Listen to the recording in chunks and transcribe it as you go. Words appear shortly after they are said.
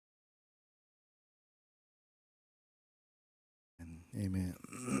Amen.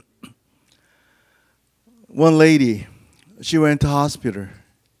 One lady, she went to hospital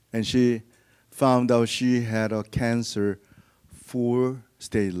and she found out she had a cancer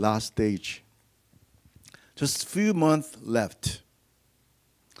last stage. Just a few months left.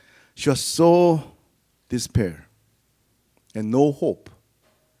 She was so despair and no hope.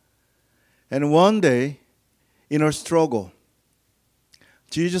 And one day, in her struggle,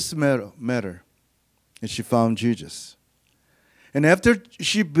 Jesus met her, and she found Jesus. And after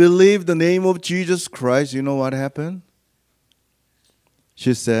she believed the name of Jesus Christ, you know what happened?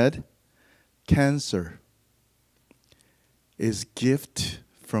 She said, cancer is gift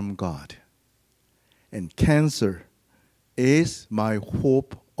from God. And cancer is my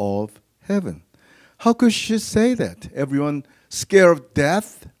hope of heaven. How could she say that? Everyone scared of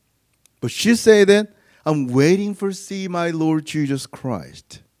death. But she said that, I'm waiting for see my Lord Jesus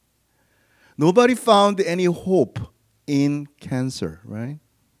Christ. Nobody found any hope in cancer, right?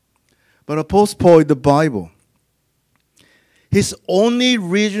 But Apostle Paul in the Bible, his only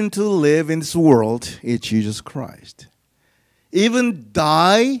reason to live in this world is Jesus Christ. Even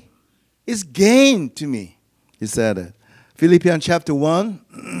die is gain to me, he said it. Philippians chapter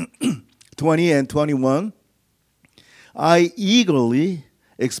 1, 20 and 21. I eagerly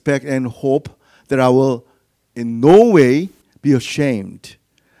expect and hope that I will in no way be ashamed,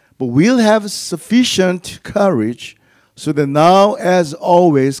 but will have sufficient courage so that now as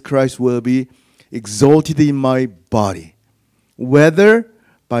always Christ will be exalted in my body, whether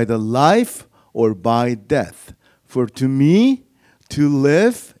by the life or by death. For to me to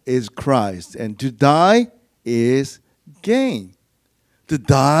live is Christ, and to die is gain. To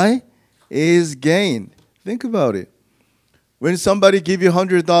die is gain. Think about it. When somebody give you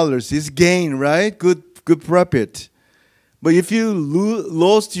 $100, it's gain, right? Good profit. But if you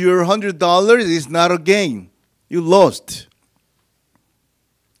lost your $100, it's not a gain. You lost.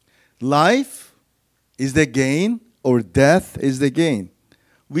 Life is the gain or death is the gain.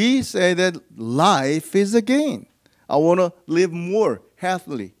 We say that life is a gain. I want to live more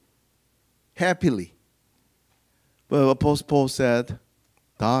happily. But Apostle Paul said,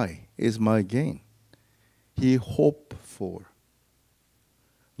 die is my gain. He hoped for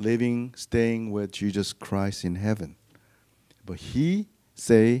living, staying with Jesus Christ in heaven. But he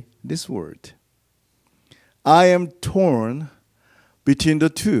say this word, I am torn between the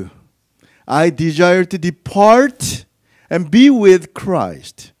two. I desire to depart and be with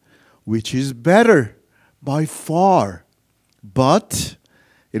Christ, which is better by far. But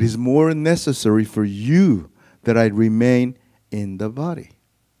it is more necessary for you that I remain in the body.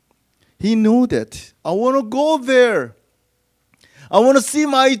 He knew that. I want to go there. I want to see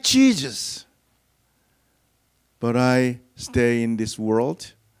my Jesus. But I stay in this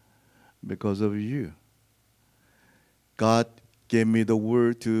world because of you. God gave me the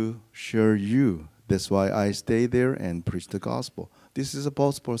word to share you. That's why I stay there and preach the gospel. This is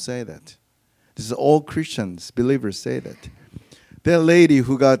Apostle Paul say that. This is all Christians, believers say that. That lady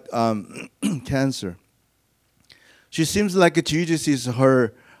who got cancer, she seems like Jesus is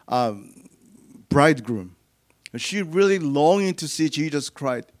her bridegroom. She really longing to see Jesus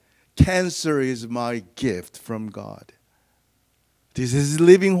Christ. Cancer is my gift from God. This is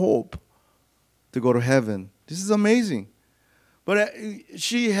living hope to go to heaven. This is amazing. But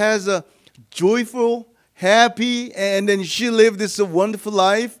she has a joyful, happy, and then she lived this wonderful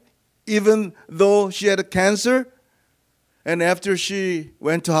life, even though she had a cancer. And after she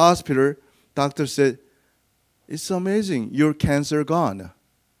went to hospital, doctor said, it's amazing, your cancer gone.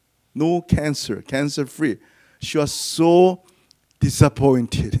 No cancer, cancer-free. She was so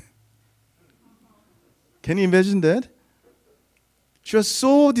disappointed. Can you imagine that? She was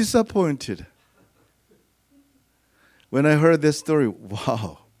so disappointed. When I heard this story,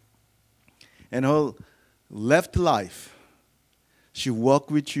 wow. And her left life, she walked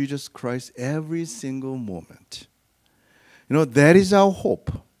with Jesus Christ every single moment. You know, that is our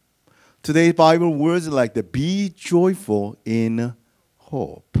hope. Today's Bible words like that, be joyful in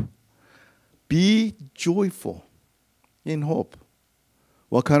hope. Be joyful in hope.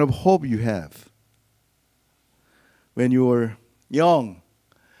 What kind of hope you have? When you were young,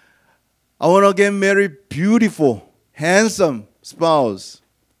 I want to get married beautiful, handsome spouse.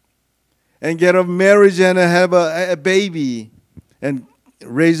 And get a marriage and have a baby. And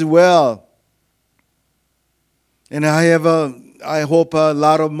raise well. And I hope a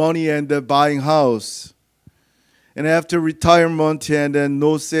lot of money and buying house. And after retirement and then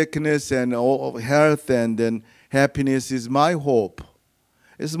no sickness and all health and then happiness is my hope.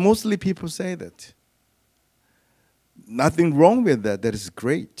 It's mostly people say that. Nothing wrong with that. That is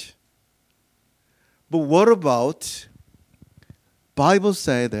great. But what about Bible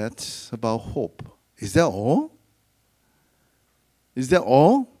says that about hope. Is that all? Is that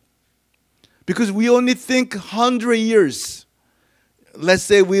all? Because we only think 100 years. Let's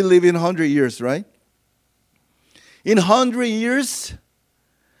say we live in 100 years, right? In 100 years,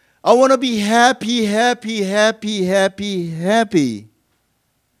 I want to be happy, happy, happy, happy, happy.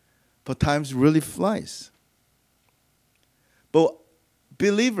 But time really flies. But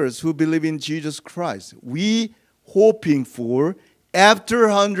believers who believe in Jesus Christ, we hoping for after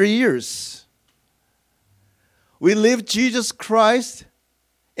 100 years. We live Jesus Christ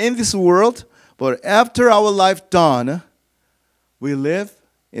in this world, but after our life done, we live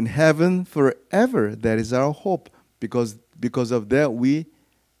in heaven forever. That is our hope. Because of that, we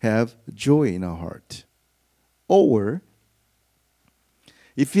have joy in our heart. Or,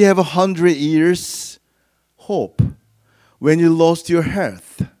 if you have 100 years hope, when you lost your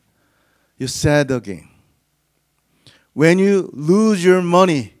health, you're sad again. When you lose your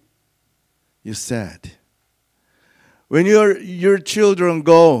money, you're sad. When your children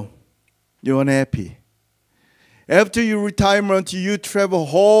go, you're unhappy. After your retirement, you travel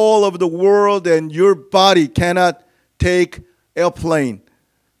all over the world and your body cannot take airplane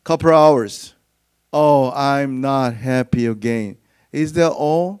couple of hours. Oh, I'm not happy again. Is that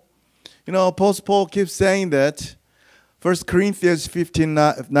all? You know, Apostle Paul keeps saying that. 1 Corinthians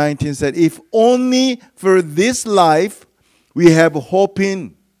 15:19 said, if only for this life we have hope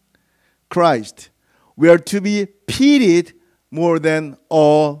in Christ, we are to be pitied more than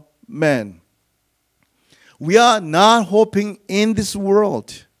all men. We are not hoping in this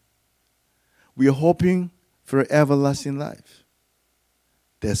world. We are hoping for everlasting life.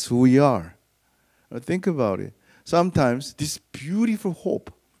 That's who we are. Now think about it. Sometimes this beautiful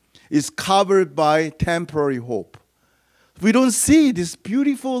hope is covered by temporary hope. We don't see this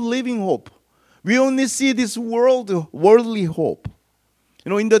beautiful living hope. We only see this worldly hope.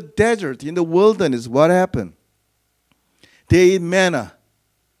 You know, in the desert, in the wilderness, what happened? They eat manna.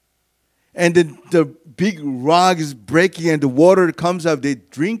 And the big rock is breaking and the water comes out, they're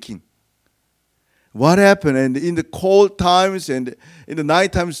drinking. What happened? And in the cold times and in the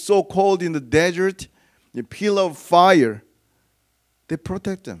night times, so cold in the desert, the pillar of fire, they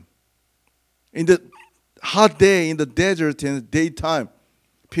protect them. In the hot day in the desert in the daytime,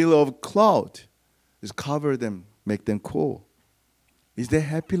 pillar of cloud is cover them, make them cool. Is that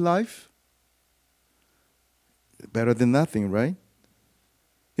happy life? Better than nothing, right?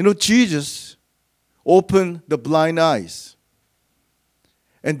 You know, Jesus opened the blind eyes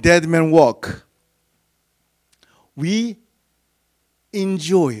and dead men walk. We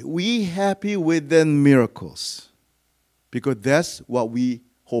enjoy, we happy with the miracles because that's what we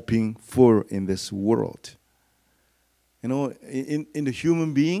hoping for in this world. You know, in the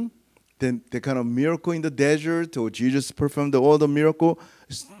human being, then the kind of miracle in the desert or Jesus performed all the miracle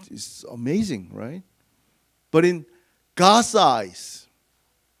is amazing, right? But in God's eyes,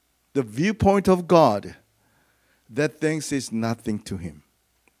 the viewpoint of God, that things is nothing to him.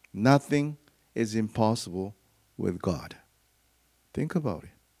 Nothing is impossible with God. Think about it.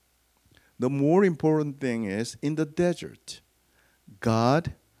 The more important thing is in the desert,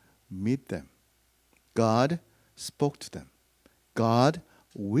 God met them. God spoke to them. God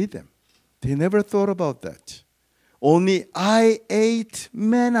with them. They never thought about that. Only I ate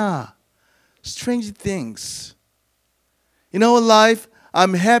manna. Strange things. In our life,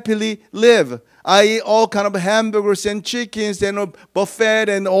 I'm happily live. I eat all kind of hamburgers and chickens and a buffet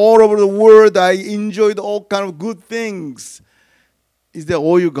and all over the world. I enjoyed all kind of good things. Is that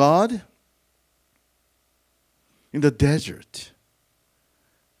all you got? In the desert,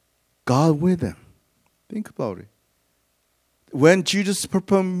 God with them. Think about it. When Jesus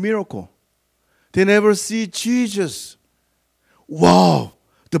performed miracle, they never see Jesus. Wow,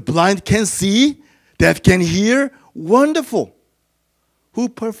 the blind can see, deaf can hear. Wonderful. Who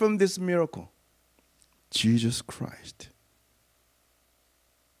performed this miracle? Jesus Christ.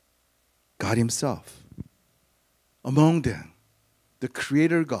 God himself. Among them, the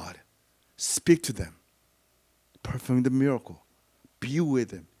Creator God, speak to them, perform the miracle, be with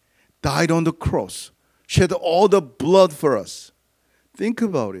them, died on the cross, shed all the blood for us. Think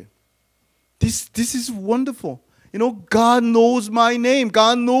about it. This is wonderful. You know, God knows my name.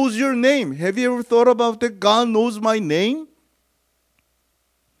 God knows your name. Have you ever thought about that? God knows my name.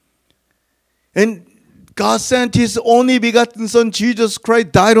 And God sent his only begotten Son, Jesus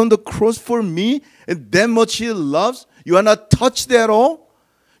Christ, died on the cross for me. And that much he loves. You are not touched at all.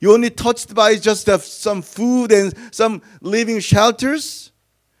 You're only touched by just some food and some living shelters.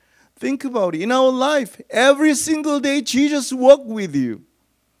 Think about it. In our life, every single day, Jesus walked with you.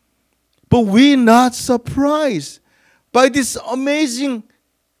 But we're not surprised by this amazing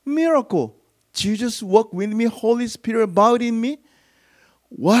miracle. Jesus walked with me, Holy Spirit abode in me.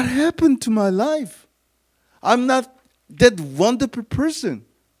 What happened to my life? I'm not that wonderful person.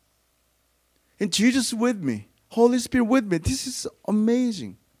 And Jesus with me, Holy Spirit with me. This is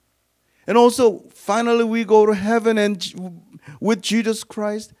amazing. And also, finally, we go to heaven and with Jesus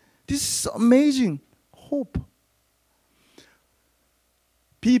Christ. This is amazing hope.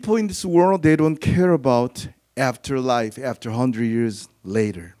 People in this world, they don't care about afterlife after 100 years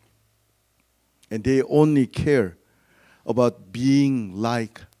later. And they only care about being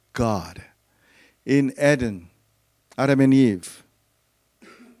like God. In Eden, Adam and Eve,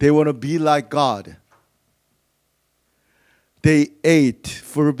 they want to be like God. They ate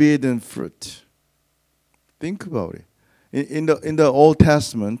forbidden fruit. Think about it. In the Old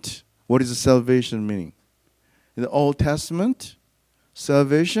Testament, what is the salvation meaning? In the Old Testament,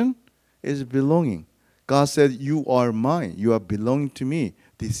 salvation is belonging. God said, you are mine. You are belonging to me.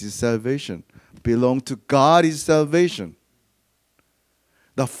 This is salvation. Belong to God is salvation.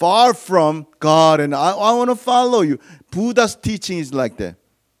 The far from God and I want to follow you. Buddha's teaching is like that.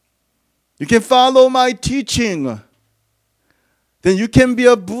 You can follow my teaching. Then you can be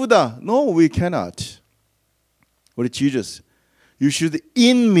a Buddha. No, we cannot. What is Jesus? You should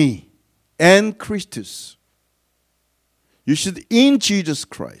in me and Christus. You should in Jesus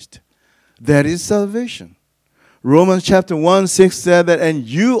Christ. That is salvation. Romans chapter 1:6 said that, and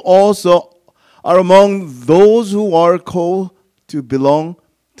you also are among those who are called to belong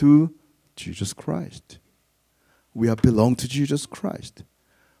to Jesus Christ. We are belong to Jesus Christ.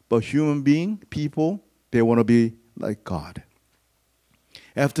 But human being, people, they want to be like God.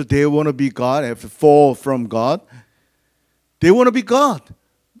 After they want to be God, after fall from God, they want to be God.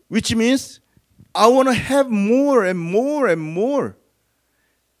 Which means, I want to have more and more and more.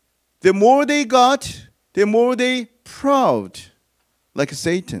 The more they got, the more they proud, like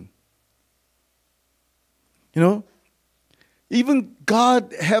Satan. You know, even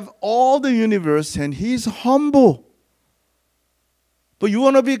God have all the universe and He's humble. But you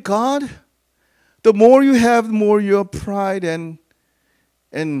want to be God? The more you have, the more your pride and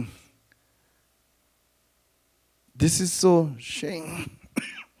this is so shame.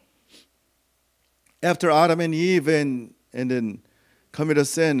 After Adam and Eve and then committed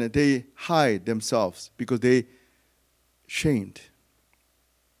sin, they hide themselves because they shamed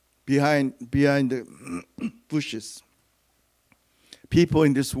behind the bushes. People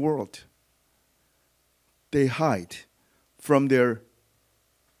in this world, they hide from their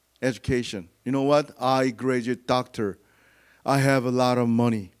education. You know what? I graduate doctor. I have a lot of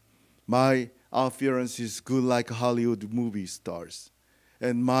money. My appearance is good like Hollywood movie stars.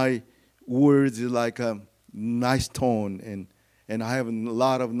 And my words is like a nice tone. And I have a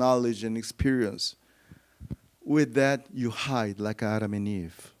lot of knowledge and experience. With that, you hide like Adam and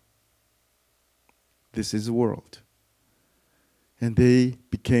Eve. This is the world. And they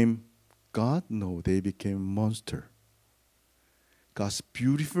became God? No, they became monster. God's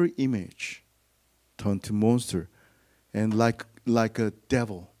beautiful image turned to monster. And like a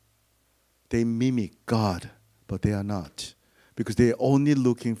devil, they mimic God, but they are not. Because they are only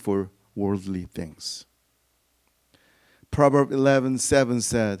looking for worldly things. Proverbs 11:7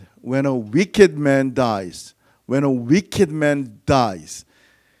 said, when a wicked man dies,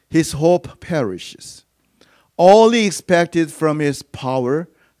 his hope perishes. All he expected from his power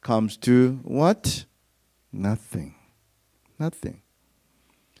comes to what? Nothing. Nothing.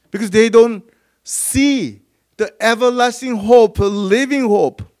 Because they don't see the everlasting hope, a living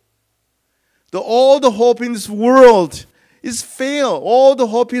hope. All the hope in this world is fail. All the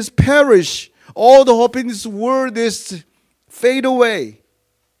hope is perish. All the hope in this world is fade away.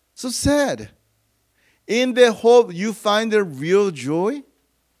 So sad. In the hope, you find the real joy.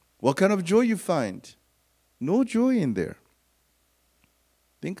 What kind of joy you find? No joy in there.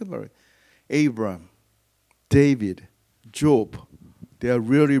 Think about it. Abraham, David, Job, they are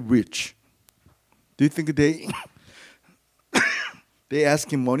really rich. Do you think they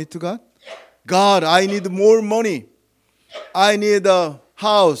asking money to God? God, I need more money. I need a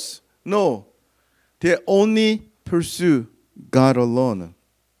house. No. They only pursue God alone.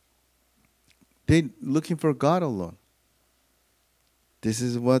 They're looking for God alone. This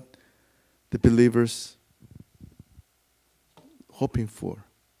is what the believers hoping for.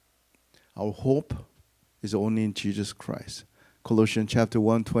 Our hope is only in Jesus Christ. Colossians chapter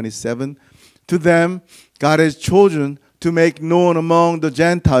 1:27. To them, God has chosen to make known among the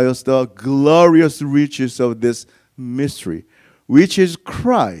Gentiles the glorious riches of this mystery, which is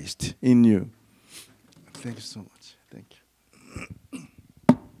Christ in you. Thank you so much. Thank you.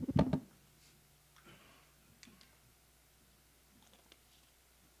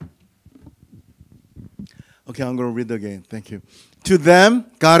 Okay, I'm going to read again. Thank you. To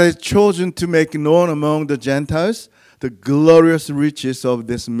them, God has chosen to make known among the Gentiles the glorious riches of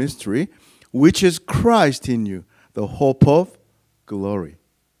this mystery, which is Christ in you, the hope of glory.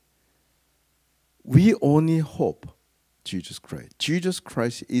 We only hope Jesus Christ. Jesus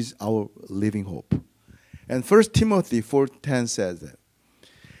Christ is our living hope. And 1 Timothy 4:10 says that.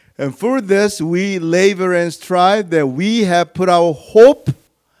 And for this we labor and strive, that we have put our hope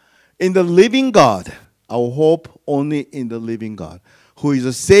in the living God. Our hope only in the living God, who is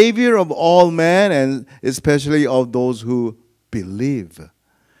the Savior of all men, and especially of those who believe.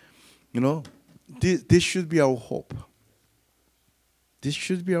 You know, this should be our hope. This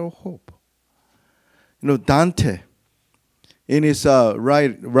should be our hope. You know, Dante, in his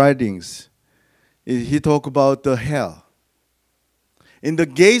writings, he talked about the hell. In the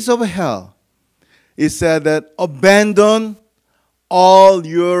gates of hell, it said that abandon all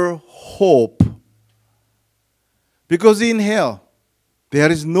your hope. Because in hell, there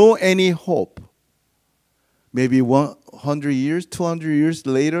is no any hope. Maybe 100 years, 200 years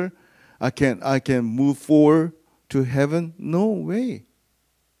later, I can move forward to heaven. No way.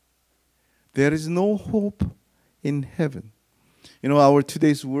 There is no hope in heaven. You know, our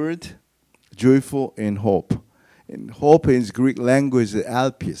today's word, joyful and hope. And hope in Greek language is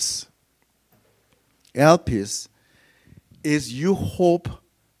elpis. Elpis is you hope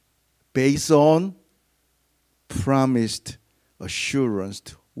based on promised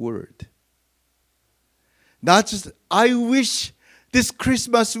assurance word. Not just, I wish this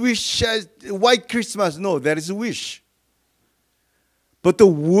Christmas wish, white Christmas. No, that is a wish. But the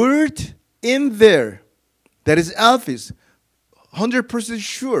word in there, that is elpis, 100%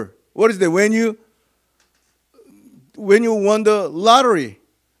 sure. What is that? When you won the lottery,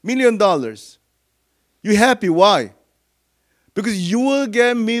 $1 million, you happy. Why? Because you will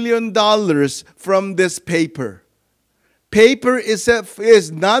get $1 million from this paper. Paper is not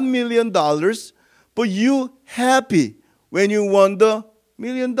 $1 million, but you happy when you won the $1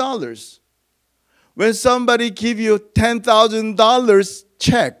 million. When somebody give you $10,000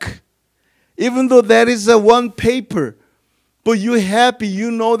 check, even though that is a one paper, but you happy,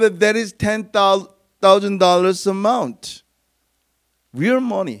 you know that is $10,000 amount. Real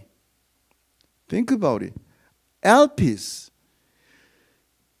money. Think about it. Elpis.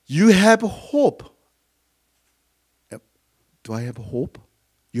 You have hope. Do I have hope?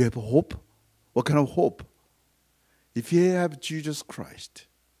 You have hope? What kind of hope? If you have Jesus Christ,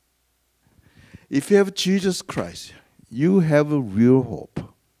 if you have Jesus Christ, you have a real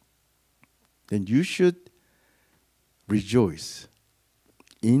hope. Then you should rejoice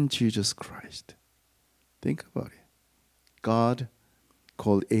in Jesus Christ. Think about it. God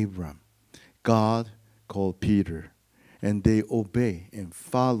called Abraham. God called Peter. And they obey and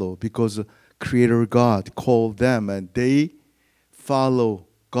follow because the Creator God called them, and they follow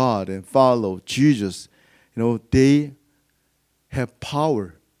God and follow Jesus. You know, they have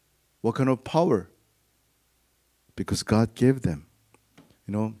power. What kind of power? Because God gave them.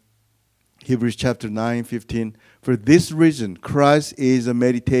 You know, Hebrews chapter 9:15. For this reason, Christ is a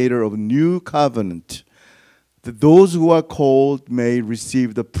mediator of new covenant, that those who are called may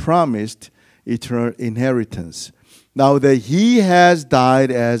receive the promised eternal inheritance. Now that he has died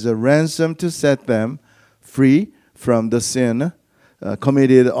as a ransom to set them free from the sin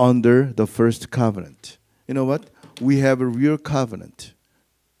committed under the first covenant. You know what? We have a real covenant.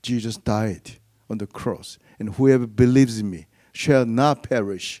 Jesus died on the cross. And whoever believes in me shall not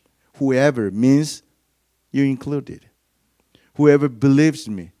perish. Whoever means you included. Whoever believes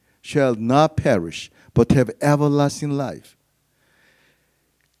in me shall not perish, but have everlasting life.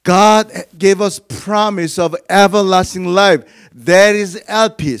 God gave us promise of everlasting life. That is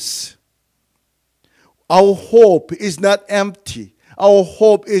elpis. Our hope is not empty. Our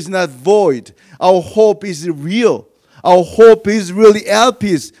hope is not void. Our hope is real. Our hope is really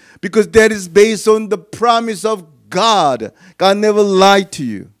elpis, because that is based on the promise of God. God never lied to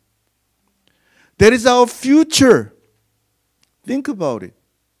you. That is our future. Think about it.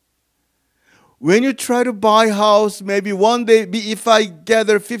 When you try to buy a house, maybe one day, if I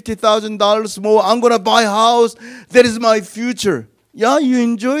gather $50,000 more, I'm going to buy a house. That is my future. Yeah, you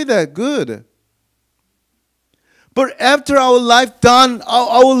enjoy that. Good. But after our life done,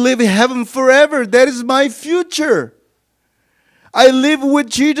 I will live in heaven forever. That is my future. I live with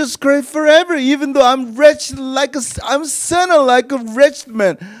Jesus Christ forever, even though I'm wretched, I'm sinner like a wretched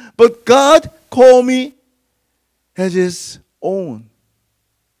man. But God called me as His own.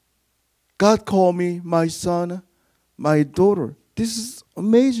 God called me my son, my daughter. This is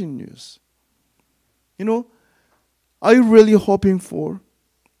amazing news. You know, are you really hoping for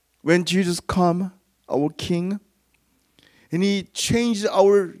when Jesus comes? our King. And He changed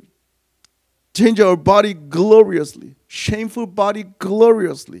our body gloriously, shameful body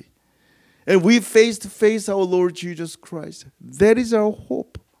gloriously. And we face to face our Lord Jesus Christ. That is our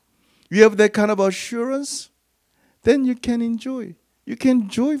hope. You have that kind of assurance, then you can enjoy. You can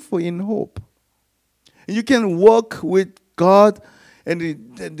joyful in hope. And you can walk with God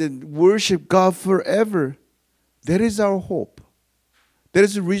and worship God forever. That is our hope. That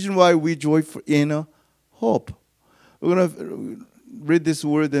is the reason why we joyful in hope. We're going to read this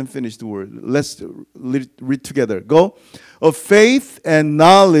word and finish the word. Let's read together. Go. Of faith and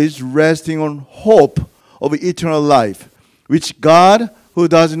knowledge resting on hope of eternal life, which God, who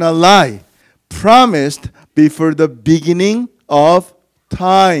does not lie, promised before the beginning of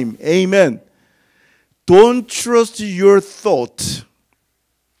time. Amen. Don't trust your thought.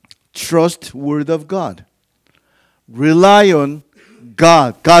 Trust word of God. Rely on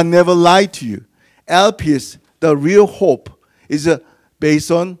God. God never lied to you. LPS, the real hope, is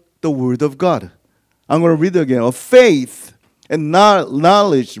based on the word of God. I'm going to read it again. Of faith and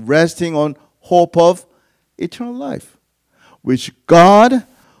knowledge resting on hope of eternal life, which God,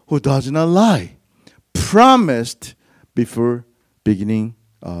 who does not lie, promised before beginning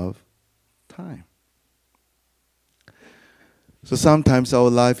of time. So sometimes our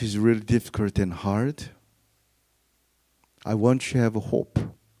life is really difficult and hard. I want you to have a hope,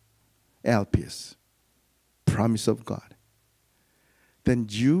 LPS, promise of God. Then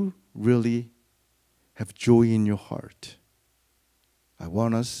you really have joy in your heart. I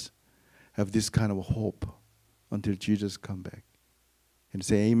want us to have this kind of hope until Jesus come back. And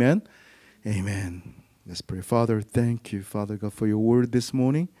say amen? Amen. Let's pray. Father, thank you, Father God, for your word this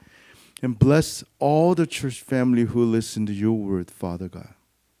morning. And bless all the church family who listen to your word, Father God.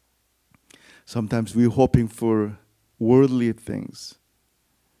 Sometimes we're hoping for worldly things.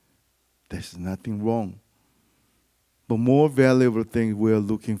 There's nothing wrong. But more valuable thing we are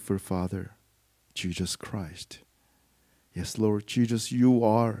looking for, Father, Jesus Christ. Yes, Lord Jesus, you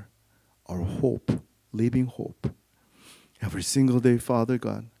are our hope, living hope. Every single day, Father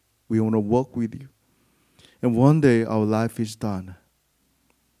God, we want to walk with you. And one day our life is done.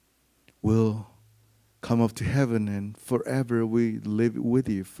 We'll come up to heaven and forever we live with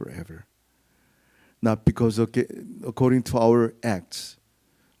you forever. Not because according to our acts,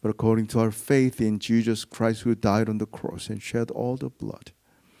 but according to our faith in Jesus Christ who died on the cross and shed all the blood.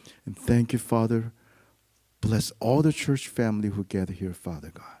 And thank you, Father. Bless all the church family who gather here,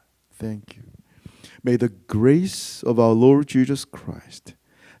 Father God. Thank you. May the grace of our Lord Jesus Christ,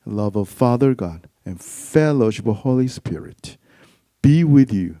 love of Father God, and fellowship of Holy Spirit be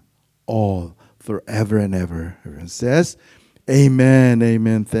with you all forever and ever. Everyone says, amen,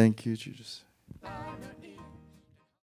 amen. Thank you, Jesus.